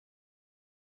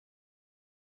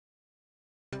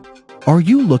Are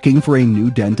you looking for a new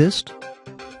dentist?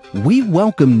 We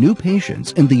welcome new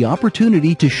patients and the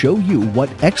opportunity to show you what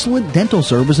excellent dental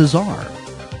services are.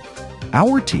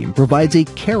 Our team provides a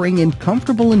caring and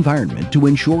comfortable environment to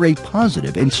ensure a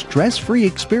positive and stress-free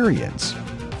experience.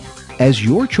 As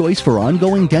your choice for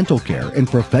ongoing dental care and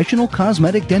professional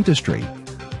cosmetic dentistry,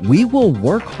 we will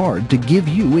work hard to give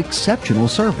you exceptional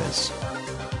service.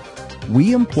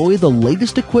 We employ the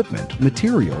latest equipment,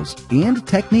 materials, and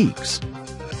techniques.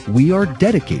 We are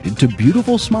dedicated to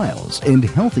beautiful smiles and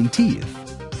healthy teeth.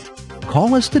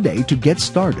 Call us today to get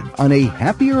started on a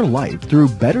happier life through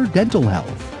better dental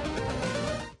health.